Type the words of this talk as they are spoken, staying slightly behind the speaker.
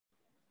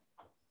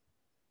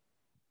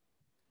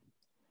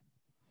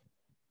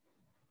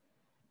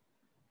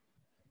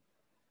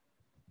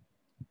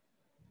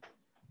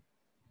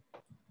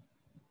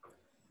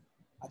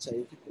আচ্ছা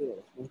এই ক্ষেত্রে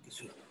কোনো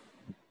কিছু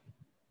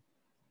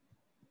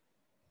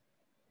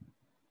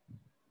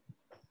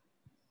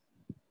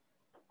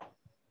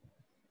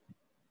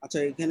আচ্ছা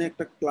এখানে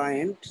একটা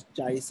ক্লায়েন্ট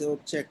চাইছে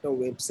হচ্ছে একটা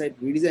ওয়েবসাইট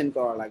রিডিজাইন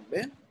করা লাগবে,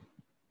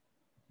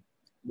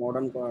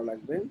 মডার্ন করা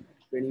লাগবে,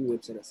 ট্রেনিং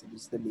ওয়েবসাইট আছে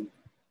দিস দ্য লিংক।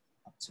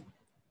 আচ্ছা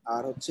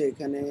আর হচ্ছে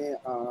এখানে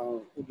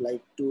would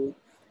like to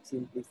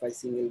simplify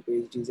single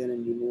page design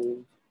and remove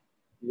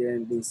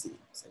redundancy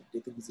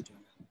সাইটটিতে visit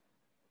হয় না।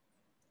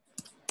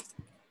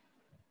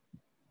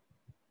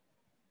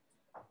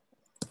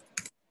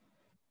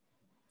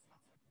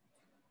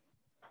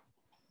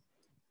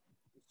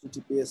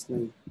 HTTPS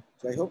নাই,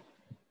 যাই হোক।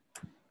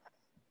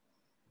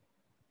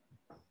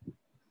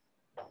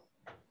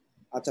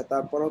 আচ্ছা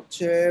তারপর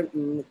হচ্ছে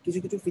কিছু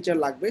কিছু ফিচার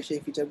লাগবে, সেই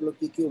ফিচারগুলো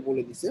কি কি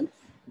বলে দিছে।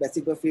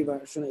 বেসিক বা ফ্রি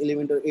ভার্সন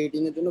এলিমেন্টর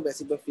এডিটিং এর জন্য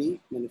বেসিক বা ফ্রি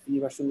মানে ফ্রি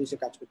ভার্সন দিয়ে সে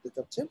কাজ করতে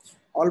চাচ্ছে।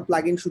 All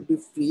plugin should be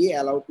free,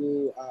 allow to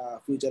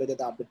ফিউচারে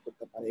যাতে আপডেট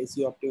করতে পারে।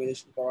 এসইও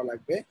অপটিমাইজেশন করা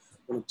লাগবে,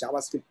 কোনো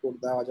জাভাস্ক্রিপ্ট কোড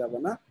দেওয়া যাবে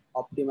না।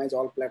 অপটিমাইজ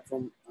অল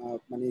প্ল্যাটফর্ম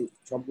মানে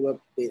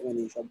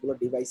সবগুলো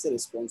ডিভাইসে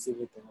রেসপন্সিভ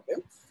হতে হবে।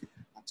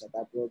 আচ্ছা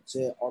তারপর হচ্ছে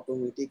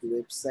অটোমেটিক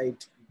ওয়েবসাইট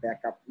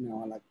ব্যাকআপ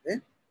নেওয়া লাগবে,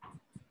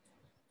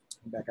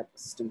 ব্যাকআপ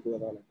সিস্টেম করে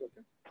দেওয়া লাগবে।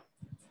 ওকে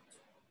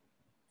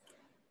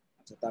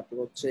আচ্ছা তারপর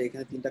হচ্ছে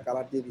এখানে তিনটা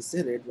কালার দিয়ে দিচ্ছে,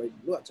 রেড হোয়াইট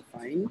ব্লু। আচ্ছা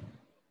ফাইন।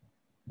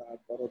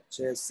 তারপর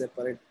হচ্ছে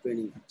সেপারেট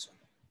ট্রেনিং। আচ্ছা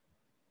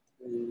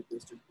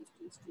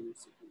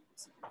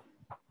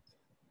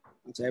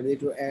আচ্ছা every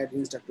to add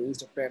instructor,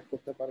 instructor add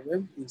করতে পারবে,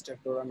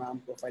 ইনস্ট্রাক্টরের নাম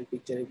প্রোফাইল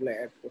পিকচার এগুলো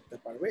অ্যাড করতে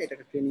পারবে। এটা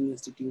একটা ট্রেনিং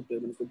ইনস্টিটিউট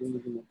মানে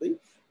কোচিংয়ের মতোই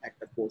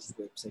একটা কোর্স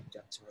ওয়েবসাইট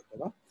যাচ্ছে হয়তো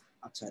বা।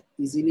 আচ্ছা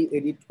ইজিলি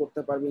এডিট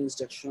করতে পারবে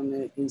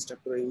ইনস্ট্রাকশনে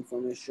ইনস্ট্রাক্টরের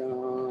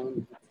ইনফরমেশন।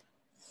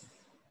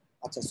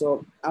 আচ্ছা সো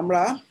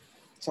আমরা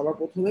সবার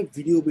প্রথমে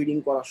ভিডিও বিডিং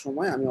করার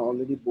সময় আমি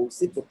অলরেডি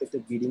বলছি প্রত্যেকটা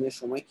বিডিং এর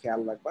সময়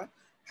খেয়াল রাখবা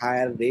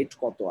হায়ার রেট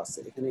কত আছে।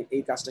 এখানে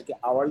এই কাজটা কি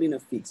আওয়ারলি না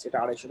ফিক্স, এটা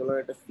 $250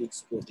 একটা ফিক্স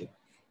প্রজেক্ট।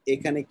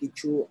 এখানে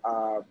কিছু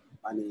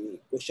মানে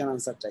কোশ্চেন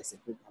আনসার চাইছে,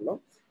 খুব ভালো।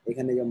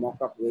 এখানে যে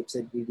mockup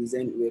website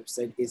design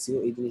website SEO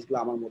এই জিনিসগুলো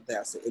আমার মধ্যে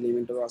আছে,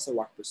 এলিমেন্টরও আছে,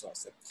 ওয়ার্ডপ্রেসও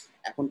আছে।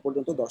 এখন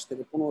পর্যন্ত 10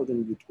 থেকে 15 জন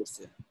বিট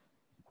করছে,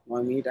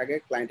 9 মিনিট আগে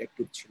ক্লায়েন্ট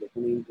অ্যাক্টিভ ছিল,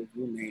 কোনো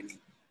ইন্টারভিউ নেয়নি।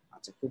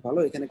 আচ্ছা খুব ভালো।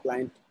 এখানে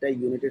ক্লায়েন্টটা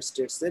ইউনাইটেড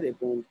স্টেটস এর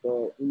এবং তো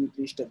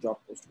 29টা জব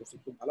পোস্ট করছে,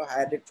 খুব ভালো।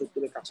 হায়ার রেট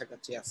 70 এর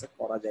কাছাকাছি আছে,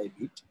 করা যায়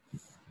বিট।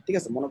 ঠিক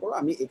আছে মনে করো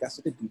আমি এই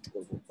কাজটাতে বিট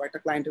করবো। কয়েকটা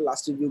ক্লায়েন্টের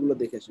লাস্ট রিভিউ গুলো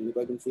দেখেছি,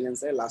 কয়েকজন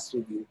ফ্রিল্যান্সারের last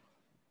review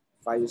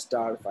 5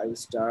 star 5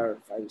 star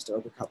 5 star.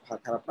 ওকে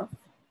খারাপ না,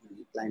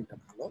 ক্লায়েন্টটা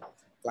ভালো।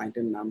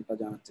 ক্লায়েন্টের নামটা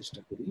জানার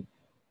চেষ্টা করি,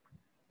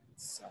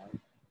 স্যার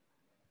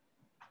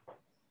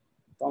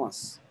থমাস।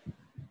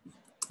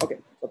 ওকে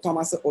তো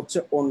থমাস হচ্ছে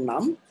ওর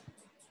নাম।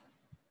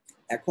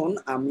 এখন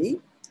আমি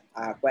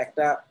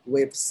কয়েকটা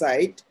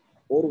ওয়েবসাইট,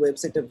 ওর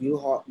ওয়েবসাইটটা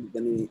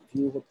মানে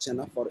ভিউ হচ্ছে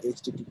না ফর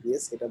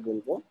এইচটিটিপিএস এটা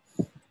বলবো।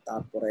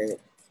 তারপরে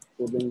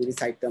প্রবলেমগুলি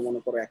সাইটটা মনে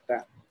করো একটা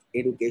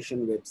education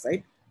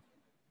website.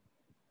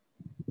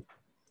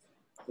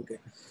 Okay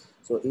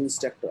so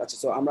instructor. আচ্ছা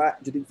সো আমরা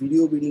যদি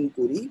ভিডিও বিডিং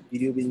করি,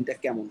 ভিডিও বিডিংটা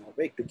কেমন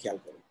হবে একটু খেয়াল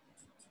করো।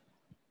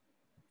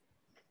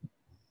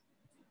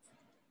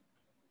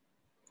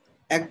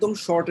 একদম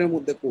শর্টের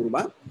মধ্যে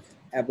করবা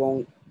এবং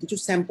কিছু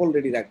স্যাম্পল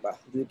রেডি রাখবা।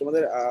 যদি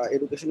তোমাদের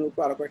এডুকেশনের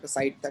উপর আরো কয়েকটা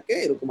সাইট থাকে,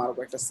 এরকম আরো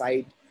কয়েকটা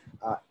সাইট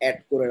অ্যাড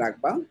করে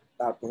রাখবা।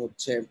 তারপর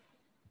হচ্ছে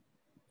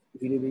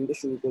ভিডিও বিডিংটা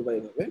শুরু করবা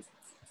এইভাবে।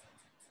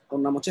 ওর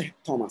নাম হচ্ছে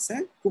থমাস।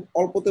 হ্যাঁ খুব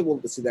অল্পতে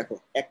বলতেছি, দেখো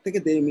 1 থেকে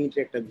 1.5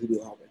 মিনিটের একটা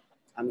ভিডিও হবে।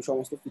 আমি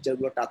সমস্ত ফিচার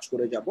গুলো টাচ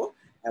করে যাব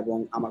এবং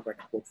আমার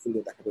কয়েকটা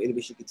পোর্টফোলিও দেখাবো, এর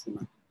বেশি কিছু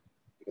না।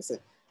 ঠিক আছে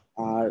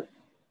আর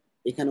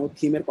এখানেও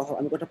থিমের কথা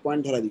আমি কয়েকটা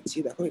পয়েন্ট ধরা দিচ্ছি।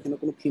 দেখো এখানে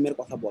কোনো থিমের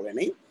কথা বলে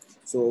নাই।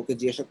 সো ওকে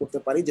জিজ্ঞাসা করতে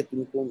পারি যে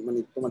তুমি কোন মানে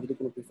তোমার যদি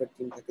কোনো প্রিফার্ড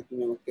থিম থাকে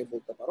তুমি আমাকে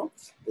বলতে পারো।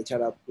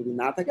 এছাড়া যদি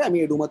না থাকে আমি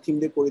এডুমা থিম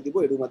দিয়ে করে দিব।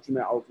 এডুমা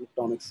থিমের আউটলুকটা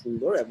অনেক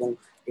সুন্দর এবং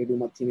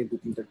এডুমা থিমের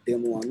 2-3টা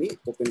ডেমো আমি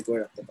ওপেন করে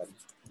রাখতে পারি।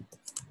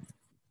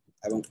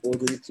 এবং ও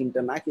যদি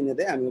থিমটা না কিনে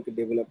দেয় আমি ওকে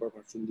ডেভেলপার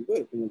ভার্সন দিব,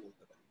 এরকমও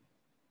বলতে পারি।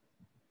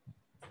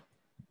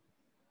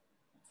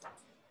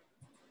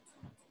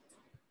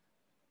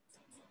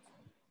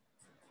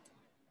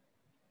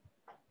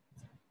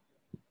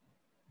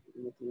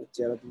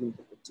 চেহারা তো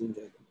কিন্তু চেঞ্জ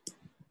হয়ে যাবে।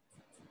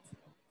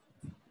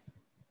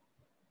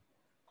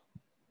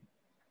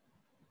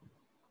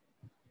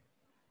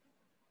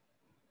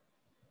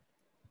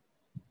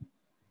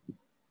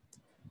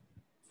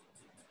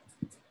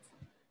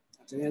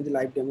 আচ্ছা এখানে যে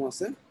লাইভ ডেমো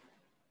আছে,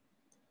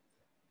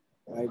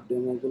 লাইভ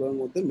ডেমো গুলোর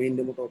মধ্যে মেইন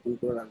ডেমোটা ওপেন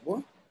করে রাখবো।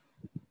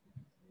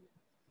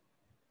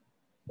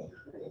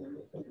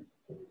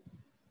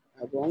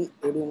 এবং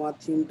এডুমা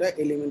থিমটা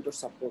এলিমেন্টর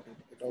সাপোর্টেড,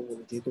 এটাও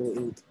বলে যেহেতু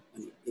মানে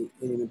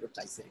এলিমেন্টর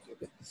চাইছে আর কি।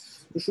 ওকে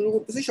তো শুরু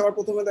করতেছি। সবার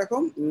প্রথমে দেখো,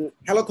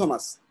 hello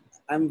Thomas,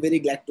 I am very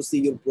glad to see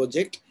your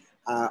project.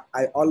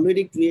 I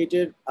already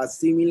created a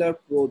similar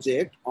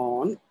project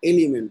on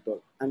Elementor.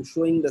 I'm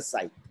showing the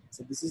site.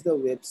 So this is the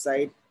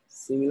website,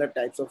 similar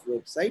types of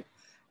website,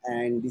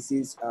 and this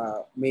is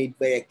made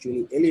by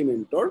actually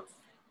Elementor.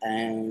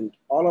 And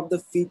all of the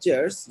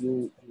features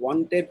you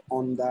wanted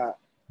on the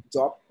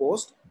job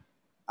post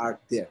are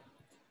there.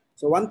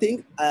 So one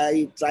thing,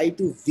 I try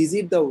to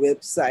visit the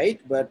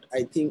website, but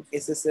I think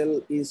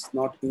SSL is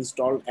not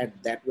installed at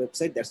that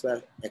website. That's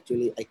why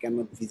actually I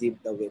cannot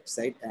visit the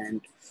website.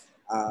 And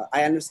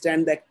I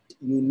understand that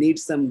you need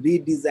some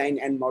redesign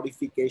and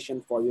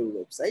modification for your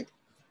website.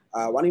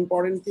 One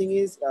important thing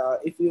is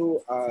if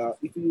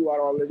you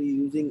are already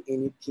using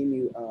any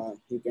theme,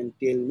 you can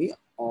tell me,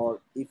 or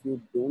if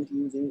you don't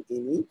using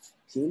any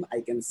theme, I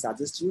can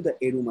suggest you the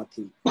Eruma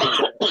theme.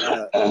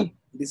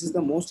 This is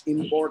the most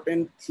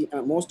important,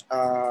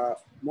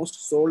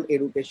 most sold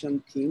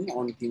education theme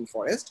on Theme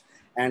Forest,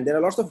 and there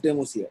are lots of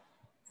demos here.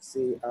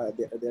 See,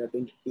 there are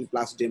 20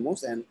 plus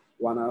demos, and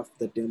one of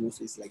the demos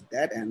is like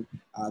that. And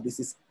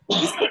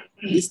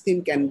this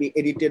theme can be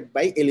edited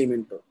by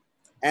Elementor.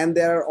 And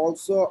there are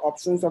also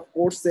options of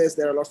courses.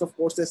 There are lots of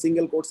courses,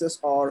 single courses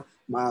or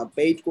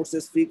paid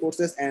courses, free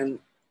courses, and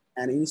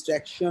an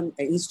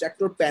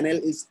instructor panel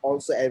is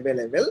also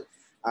available,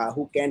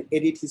 who can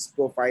edit his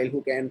profile,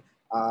 who can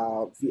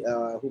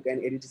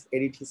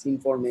edit his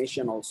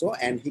information also,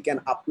 and he can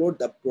upload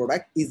the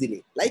product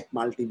easily, like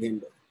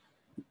multi-vendor.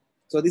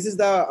 So this is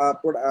the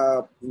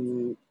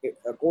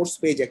course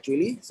page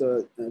actually.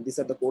 So these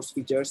are the course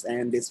features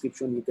and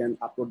description. You can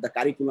upload the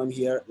curriculum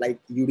here, like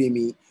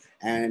Udemy,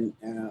 and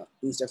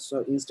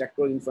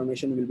instructor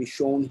information will be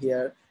shown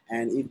here.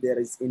 And if there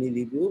is any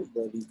review,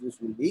 the reviews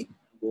will be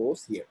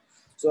goes here.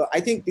 So I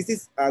think this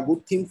is a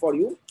good theme for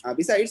you.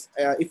 Besides,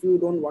 if you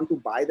don't want to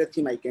buy the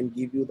theme, I can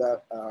give you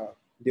the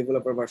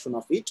developer version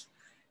of it,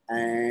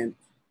 and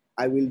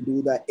I will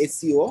do the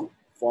SEO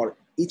for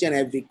each and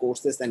every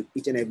courses and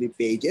each and every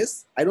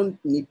pages. I don't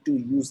need to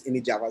use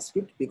any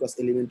JavaScript because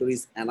Elementor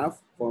is enough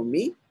for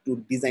me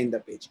to design the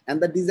page, and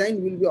the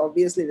design will be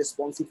obviously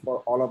responsive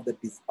for all of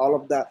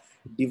the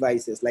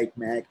devices like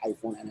Mac,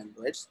 iPhone, and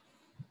Androids.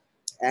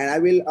 And I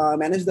will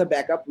manage the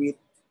backup with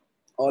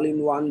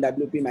all-in-one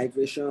WP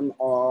migration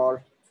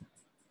or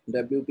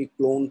WP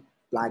clone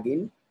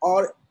plugin,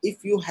 or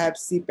if you have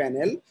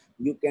cPanel,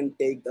 you can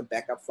take the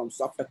backup from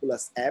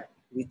Softaculous app,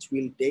 which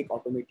will take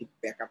automatic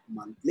backup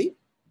monthly.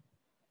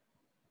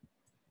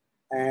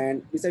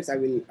 And besides, I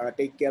will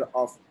take care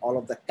of all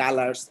of the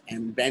colors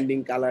and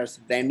branding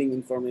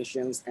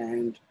informations,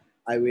 and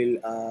I will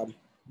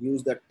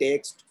use the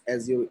text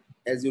as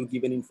your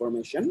given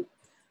information.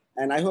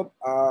 And I hope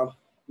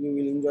you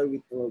will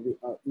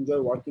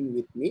enjoy working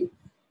with me.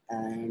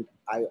 And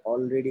I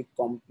already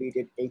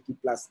completed 80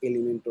 plus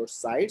Elementor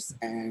sites,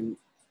 and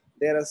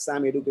there are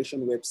some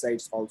education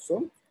websites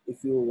also.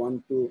 If you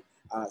want to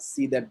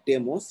see the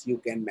demos, you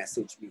can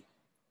message me.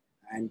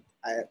 And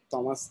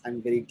Thomas,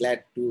 I'm very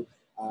glad to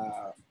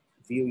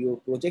view your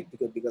project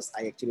because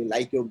I actually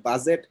like your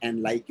budget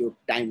and like your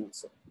time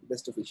also.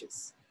 Best of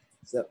wishes.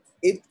 So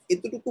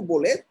এতটুকু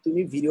বলে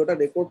তুমি ভিডিওটা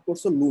record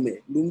করছো লুমে।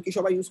 লুম কি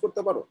সবাই use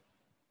করতে পারো?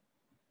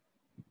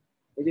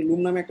 এই যে লুম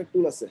নামে একটা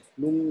টুল আছে,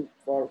 লুম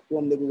ফর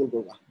ক্রোম দিয়ে গুগল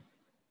করবা।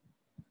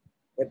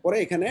 এরপরে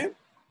এখানে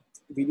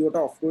ভিডিওটা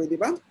অফ করে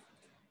দিবা,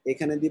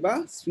 এখানে দিবা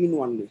স্ক্রিন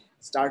অনলি,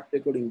 স্টার্ট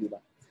রেকর্ডিং দিবা।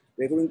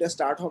 রেকর্ডিংটা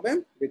স্টার্ট হবে।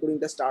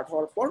 রেকর্ডিংটা স্টার্ট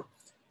হওয়ার পর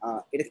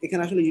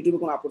এখানে আসলে ইউটিউবে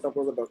কোনো আপলোড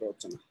আপলোডের দরকার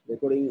হচ্ছে না।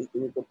 রেকর্ডিং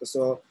তুমি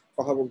করতেছো,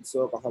 কথা বলতেছো,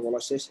 কথা বলা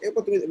শেষ,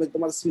 এরপর তুমি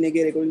তোমার স্ক্রিনে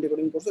গিয়ে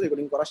রেকর্ডিং করছো,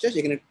 রেকর্ডিং করা শেষ,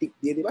 এখানে টিক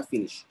দিয়ে দিবা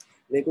ফিনিশ।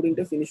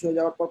 রেকর্ডিংটা ফিনিশ হয়ে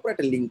যাওয়ার পর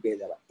একটা লিঙ্ক পেয়ে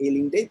যাবা। এই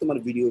লিঙ্কটাই তোমার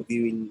ভিডিও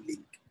ভিউইং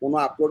লিঙ্ক। কোনো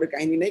আপলোডের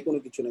কাহিনী নেই, কোনো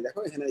কিছু নেই। দেখো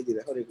এখানে এই যে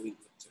দেখো রেকর্ডিং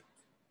হচ্ছে।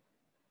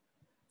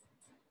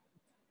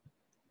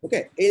 ওকে,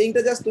 এই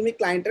লিঙ্কটা জাস্ট তুমি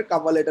ক্লায়েন্টের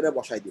কভার লেটারে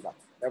বসাই দিবা।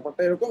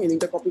 ব্যাপারটা এরকম, এই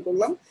লিঙ্কটা কপি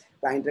করলাম,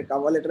 ক্লায়েন্টের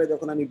কভার লেটারে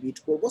যখন আমি বিট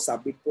করব,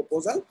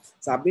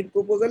 সাবমিট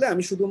প্রপোজালে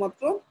আমি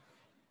শুধুমাত্র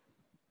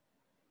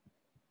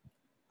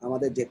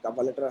আমাদের যে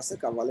কভার লেটার আছে,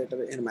 কভার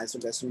লেটারে এর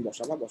মাইলস্টোন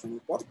বসাবা।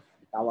 বসানোর পর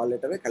কভার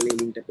লেটারে খালি এই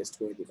লিঙ্কটা পেস্ট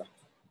করে দিবা।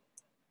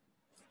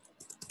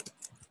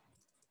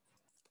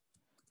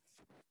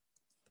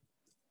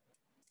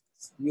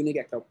 ইউনিক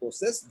একটা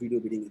প্রসেস ভিডিও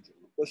বিডিং এর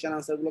জন্য। কোশ্চেন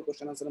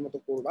আনসারের মতো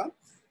করবা,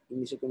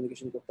 ইংলিশে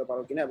কমিউনিকেশন করতে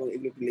পারো কিনা, এবং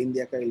এগুলো একটু লিঙ্ক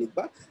দিয়ে আকারে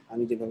লিখবা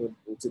আমি যেভাবে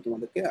বলছি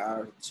তোমাদেরকে। আর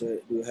হচ্ছে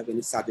do you have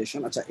any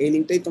suggestion. আচ্ছা, এই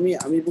লিঙ্কটাই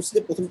আমি বুঝছি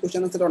যে প্রথম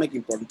কোশ্চেন আনসারটা অনেক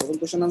ইম্পর্টেন্ট। প্রথম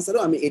কোশ্চেন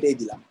আনসারও আমি এটাই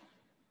দিলাম।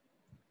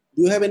 Do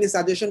you have any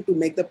suggestion to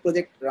make the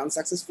project run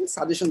successful?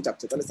 Suggestion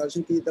চাচ্ছে, তাহলে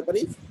সাজেশন কি দিতে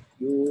পারি?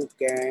 You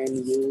can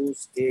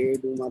use a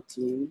Duma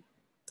theme।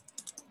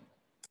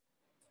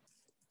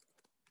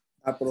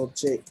 তারপর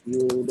হচ্ছে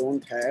you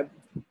don't have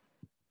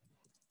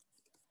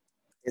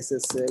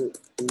SSL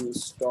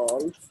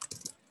installed।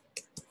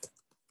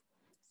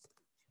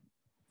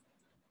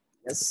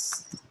 Yes,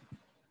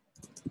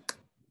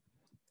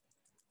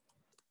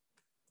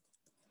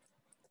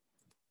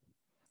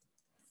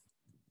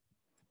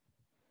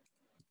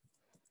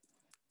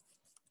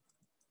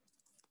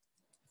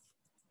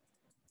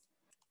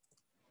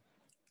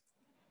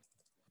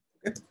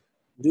 okay.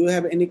 Do you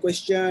have any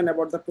question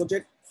about the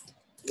project?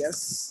 Yes,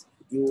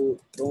 you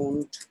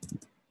don't।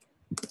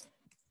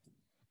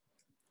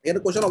 এর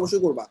question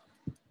অবশ্যই করবা,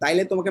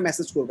 তাইলে তোমাকে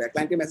মেসেজ করবে।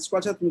 ক্লায়েন্টকে মেসেজ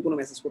করার সাথে তুমি কোনো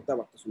মেসেজ করতে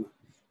পারতেছো না।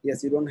 Yes,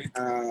 you don't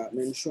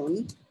mention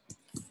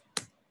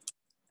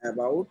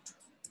about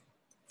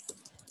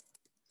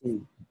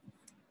theme.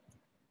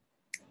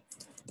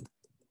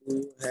 Do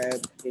you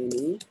have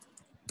any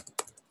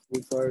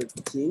preferred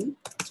theme.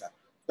 আচ্ছা,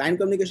 ক্লায়েন্ট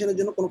কমিউনিকেশনের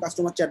জন্য কোনো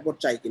কাস্টমার চ্যাটবট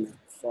চাই কিনা,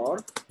 for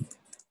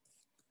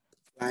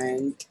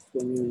client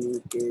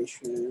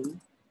communication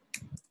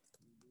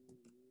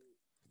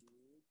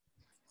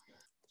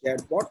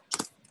chatbot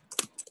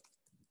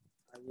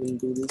I will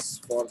do this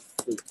for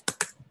free,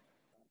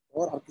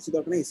 or আর কিছু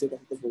দরকার নেই, সেটা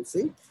তো বলছি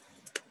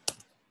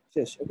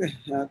শেষ। ওকে,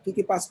 কি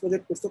কি পাস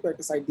প্রজেক্ট করছো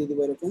কয়েকটা সাইট দিয়ে দিব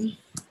এরকম।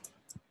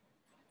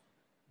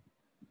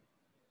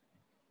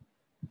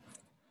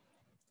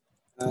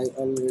 I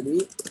already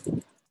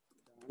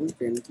done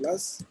 10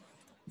 plus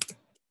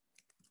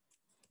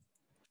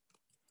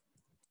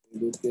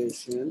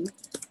education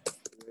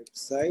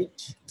website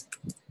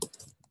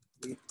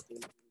with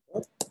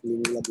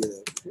লিঙ্কগুলো দিয়ে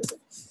দেবো, ঠিক আছে।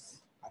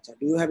 আচ্ছা,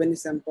 do you have any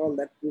sample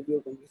that prove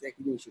your company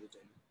একই জিনিস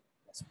চাই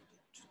পাস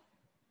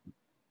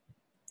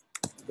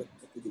প্রজেক্ট,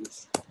 একই জিনিস।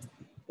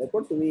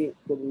 এরপর তুমি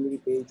কমিউনিটি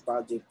পেজ বা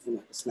যে কোনো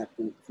একটা স্ন্যাপ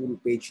ফুল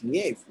পেজ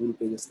নিয়ে ফুল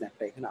পেজের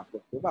স্ন্যাপটা এখানে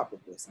আপলোড করবে,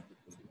 আপলোড করে সাবমিট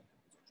করে দিবে।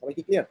 সবাই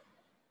কি ক্লিয়ার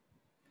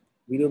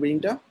ভিডিও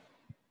বিডিংটা?